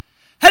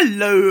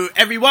Hello,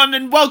 everyone,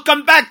 and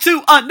welcome back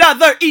to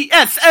another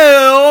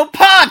ESL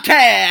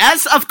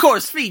podcast, of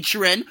course,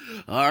 featuring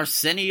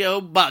Arsenio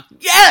Buck.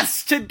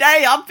 Yes,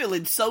 today I'm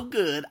feeling so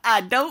good.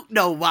 I don't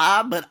know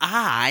why, but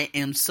I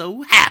am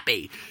so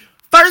happy.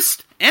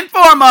 First and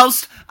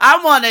foremost, I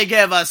want to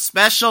give a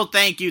special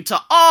thank you to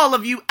all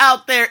of you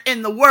out there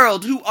in the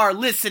world who are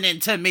listening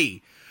to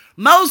me.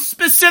 Most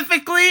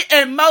specifically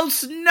and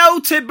most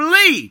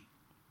notably,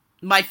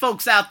 my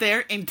folks out there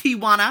in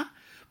Tijuana,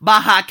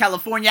 Baja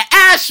California,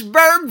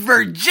 Ashburn,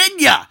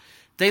 Virginia.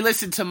 They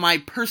listen to my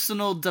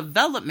personal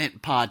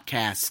development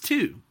podcast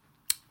too.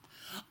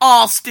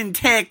 Austin,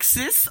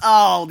 Texas.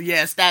 Oh,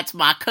 yes, that's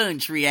my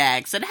country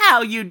accent.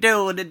 How you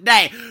doing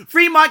today?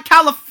 Fremont,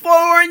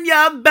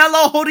 California,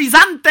 Belo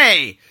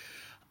Horizonte.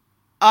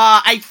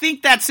 I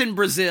think that's in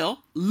Brazil.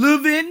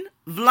 Leuven,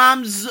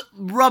 Vlaams,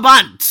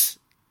 Brabant.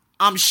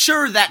 I'm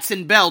sure that's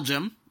in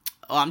Belgium.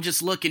 Oh, I'm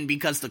just looking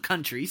because the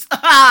countries.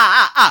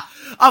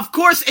 Of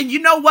course, and you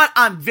know what?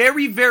 I'm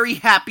very, very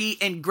happy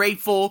and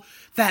grateful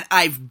that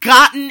I've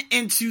gotten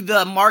into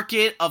the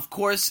market, of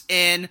course,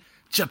 in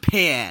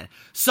Japan.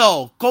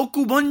 So,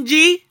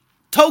 Kokubunji,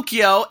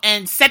 Tokyo,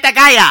 and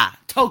Setagaya,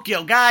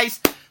 Tokyo. Guys,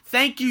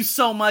 thank you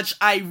so much.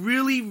 I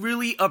really,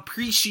 really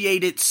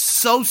appreciate it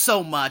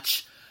so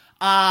much.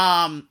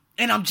 And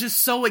I'm just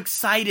so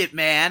excited,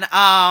 man.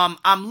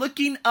 I'm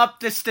looking up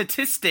the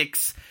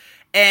statistics,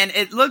 and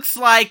it looks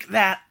like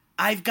that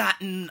I've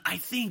gotten, I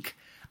think,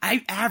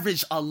 I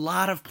average a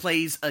lot of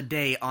plays a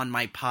day on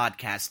my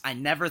podcast. I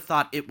never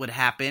thought it would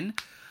happen.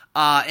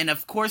 And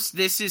of course,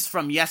 this is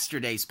from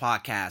yesterday's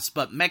podcast.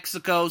 But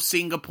Mexico,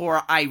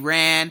 Singapore,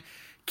 Iran,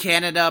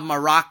 Canada,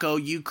 Morocco,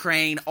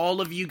 Ukraine, all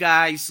of you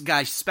guys,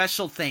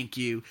 special thank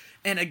you.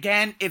 And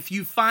again, if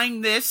you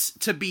find this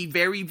to be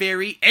very,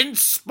 very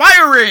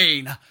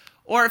inspiring,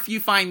 or if you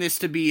find this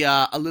to be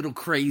a little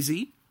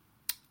crazy,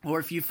 or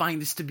if you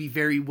find this to be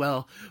very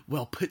well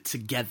put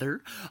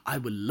together, I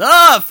would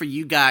love for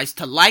you guys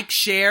to like,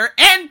 share,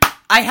 and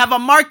I have a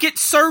market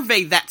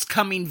survey that's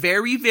coming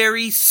very,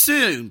 very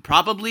soon.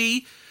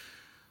 Probably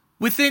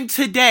within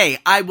today.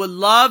 I would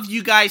love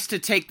you guys to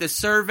take the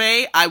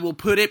survey. I will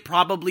put it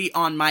probably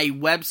on my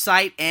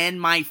website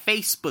and my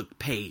Facebook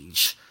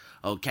page.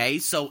 Okay,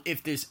 so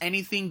if there's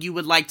anything you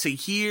would like to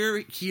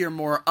hear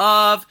more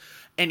of,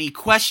 any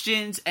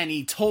questions,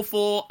 any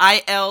TOEFL,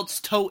 IELTS,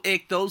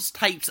 TOEIC, those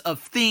types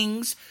of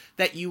things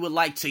that you would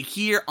like to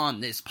hear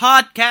on this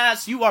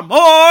podcast, you are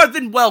more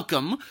than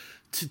welcome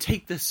to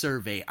take the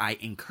survey. I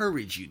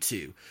encourage you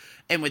to.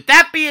 And with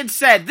that being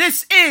said,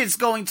 this is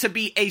going to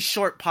be a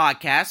short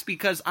podcast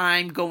because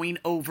I'm going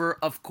over,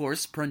 of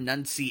course,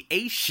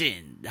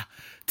 pronunciation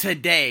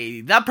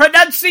today. The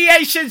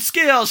pronunciation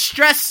skills,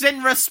 stress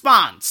and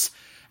response.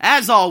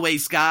 As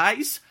always,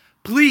 guys,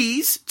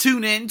 please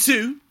tune in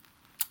to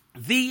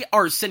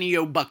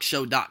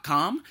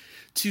thearseniobuckshow.com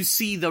to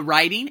see the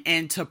writing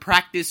and to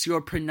practice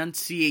your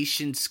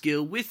pronunciation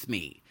skill with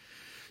me.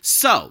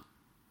 So,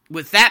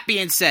 with that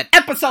being said,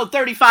 episode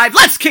 35,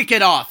 let's kick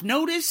it off.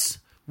 Notice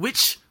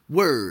which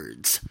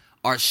words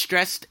are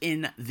stressed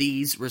in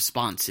these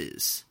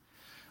responses.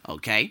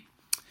 Okay?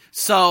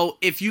 So,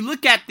 if you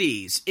look at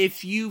these,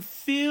 if you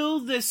feel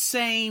the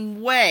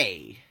same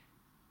way,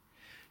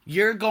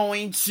 you're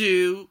going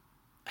to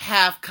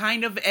have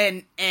kind of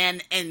an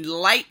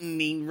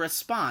enlightening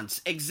response.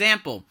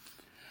 Example,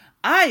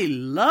 I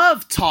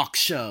love talk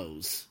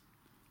shows.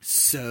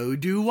 So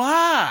do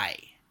I.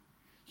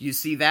 You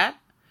see that?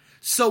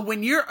 So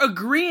when you're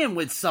agreeing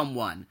with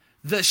someone,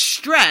 the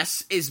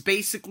stress is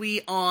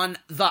basically on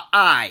the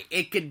I.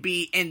 It could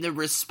be in the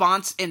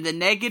response in the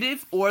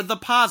negative or the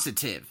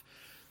positive.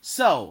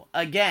 So,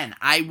 again,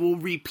 I will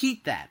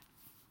repeat that.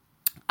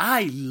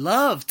 I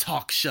love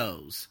talk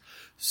shows.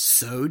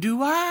 So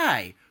do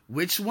I.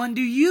 Which one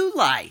do you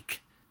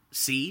like?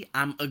 See,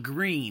 I'm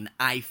agreeing.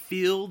 I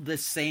feel the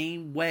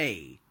same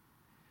way.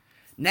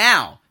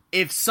 Now,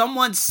 if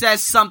someone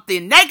says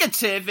something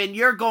negative and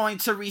you're going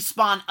to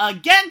respond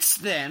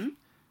against them,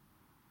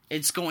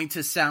 it's going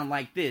to sound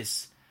like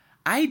this.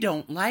 I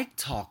don't like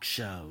talk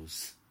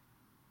shows.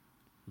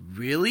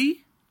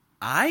 Really?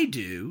 I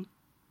do.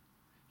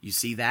 You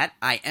see that?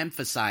 I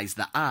emphasize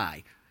the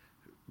I.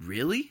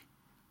 Really?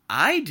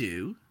 I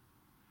do.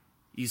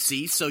 You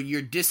see, so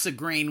you're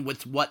disagreeing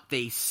with what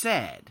they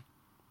said.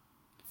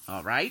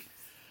 All right?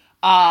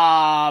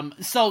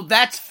 So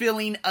that's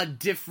feeling a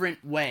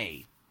different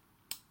way.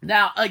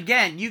 Now,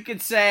 again, you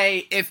could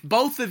say if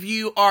both of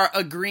you are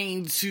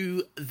agreeing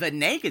to the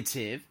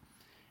negative,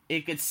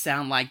 it could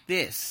sound like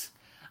this.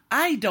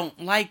 I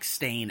don't like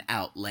staying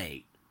out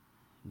late.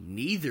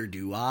 Neither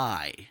do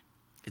I.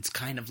 It's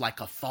kind of like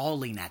a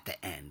falling at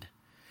the end.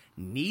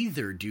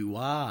 Neither do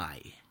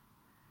I.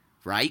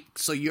 Right?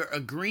 So you're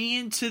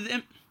agreeing to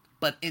them,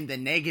 but in the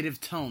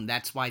negative tone.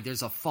 That's why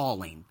there's a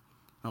falling.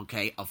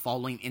 Okay? A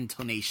falling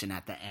intonation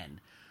at the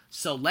end.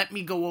 So let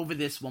me go over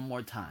this one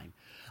more time.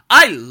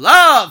 I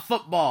love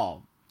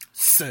football.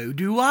 So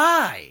do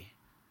I.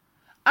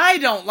 I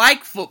don't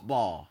like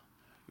football.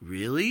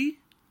 Really?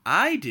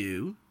 I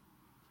do.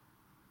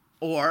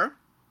 Or,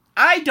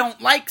 I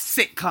don't like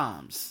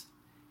sitcoms.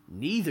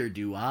 Neither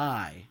do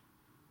I.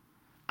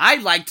 I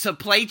like to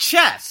play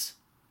chess.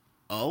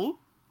 Oh,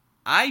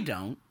 I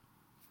don't.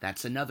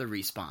 That's another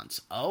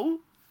response.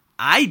 Oh,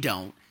 I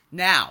don't.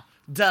 Now,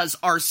 does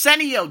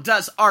Arsenio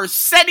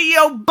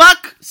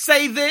Buck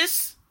say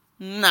this?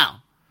 No.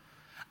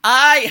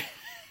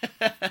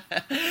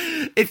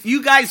 If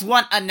you guys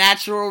want a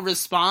natural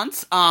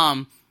response,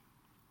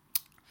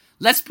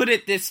 let's put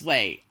it this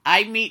way.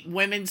 I meet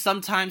women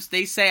sometimes,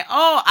 they say,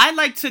 oh, I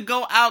like to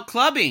go out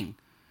clubbing.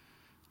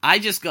 I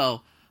just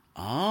go,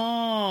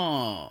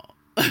 oh.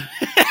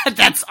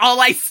 That's all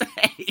I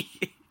say.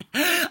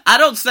 I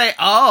don't say,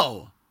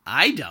 oh,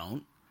 I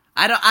don't.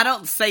 I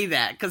don't say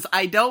that because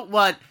I don't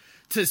want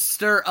to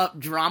stir up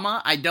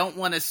drama. I don't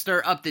want to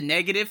stir up the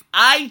negative.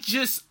 I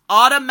just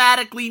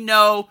automatically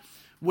know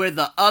where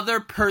the other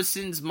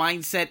person's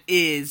mindset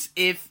is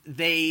if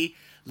they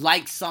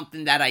like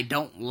something that I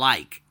don't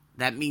like.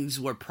 That means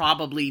we're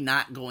probably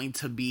not going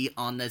to be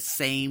on the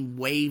same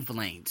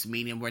wavelength,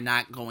 meaning we're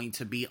not going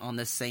to be on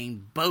the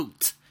same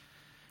boat,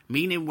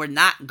 meaning we're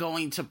not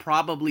going to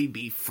probably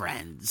be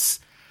friends.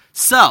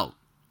 So,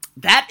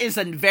 that is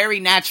a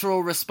very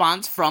natural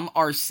response from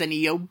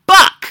Arsenio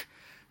Buck.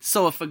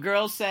 So if a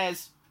girl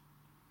says,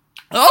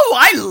 oh,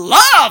 I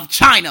love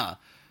China,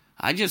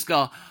 I just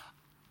go,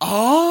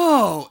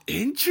 oh,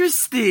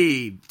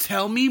 interesting.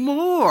 Tell me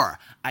more.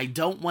 I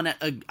don't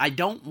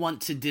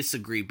want to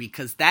disagree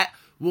because that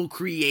will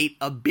create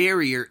a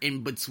barrier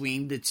in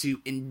between the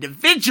two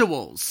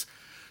individuals.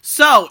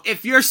 So,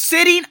 if you're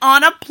sitting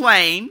on a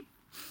plane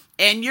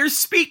and you're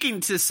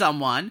speaking to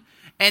someone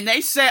and they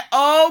say,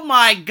 oh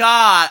my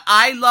God,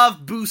 I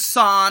love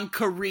Busan,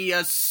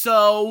 Korea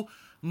so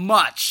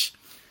much,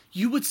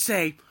 you would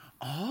say,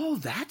 oh,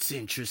 that's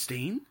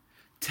interesting.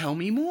 Tell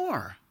me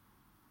more.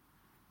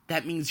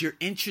 That means you're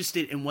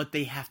interested in what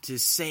they have to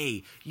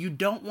say. You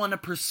don't want to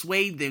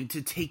persuade them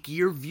to take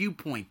your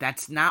viewpoint.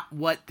 That's not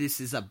what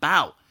this is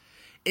about.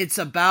 It's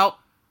about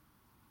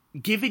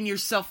giving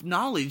yourself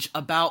knowledge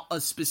about a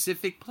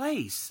specific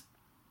place.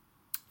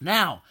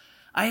 Now,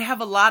 I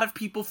have a lot of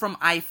people from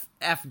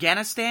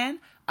Afghanistan,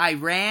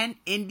 Iran,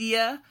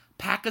 India,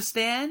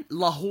 Pakistan,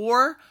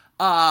 Lahore,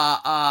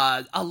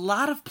 a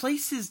lot of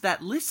places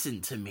that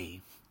listen to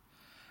me.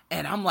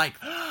 And I'm like,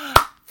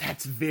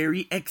 that's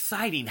very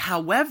exciting.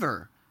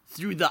 However,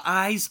 through the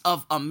eyes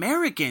of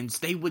Americans,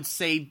 they would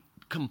say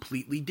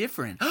completely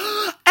different.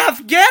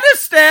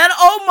 Afghanistan?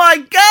 Oh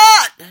my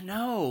God!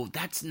 No,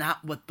 that's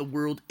not what the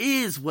world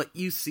is, what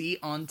you see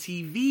on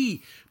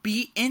TV.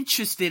 Be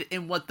interested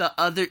in what the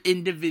other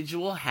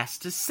individual has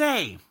to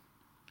say.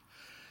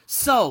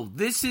 So,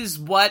 this is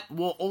what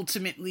will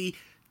ultimately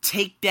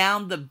take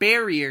down the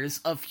barriers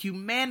of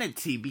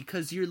humanity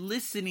because you're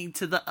listening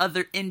to the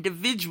other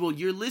individual.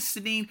 You're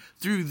listening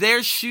through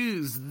their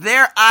shoes,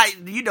 their eye,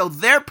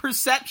 their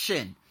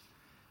perception.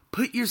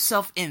 Put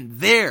yourself in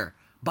their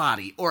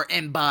body or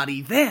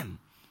embody them.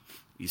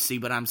 You see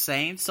what I'm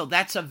saying? So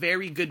that's a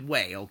very good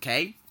way,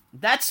 okay?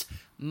 That's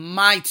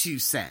my 2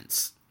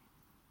 cents.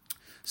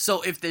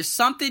 So if there's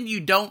something you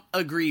don't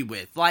agree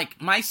with,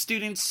 like my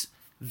students,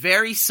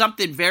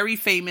 something very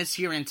famous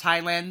here in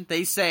Thailand,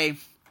 they say,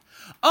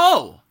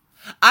 oh,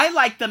 I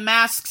like The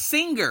Masked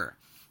Singer.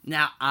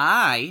 Now,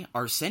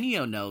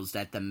 Arsenio knows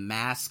that The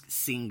Masked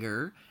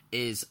Singer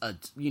is a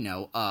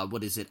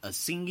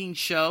singing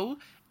show,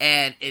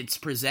 and it's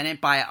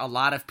presented by a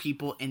lot of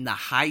people in the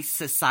high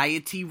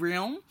society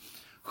realm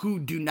who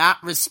do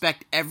not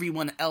respect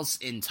everyone else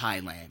in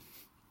Thailand.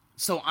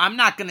 So I'm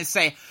not going to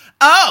say,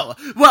 oh,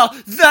 well,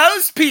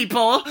 those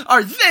people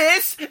are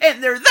this,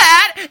 and they're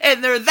that,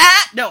 and they're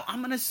that. No, I'm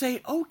going to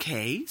say,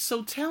 okay,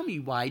 so tell me,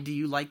 why do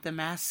you like The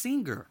Masked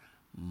Singer?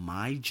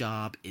 My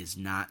job is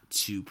not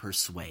to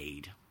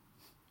persuade.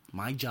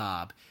 My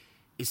job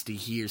is to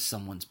hear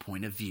someone's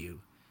point of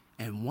view.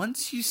 And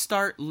once you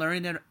start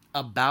learning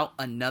about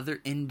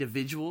another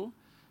individual,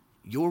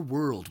 your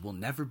world will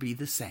never be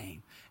the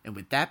same. And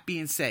with that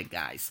being said,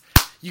 guys,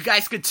 you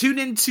guys could tune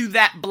into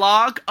that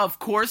blog, of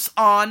course,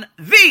 on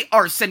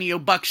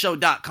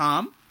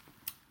theArsenioBuckShow.com.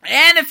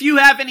 And if you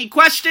have any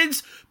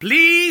questions,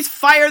 please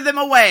fire them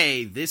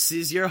away. This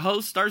is your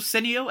host,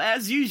 Arsenio,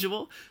 as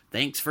usual.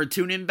 Thanks for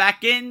tuning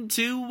back in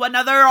to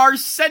another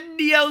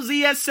Arsenio's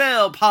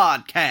ESL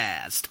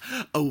podcast.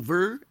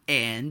 Over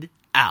and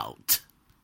out.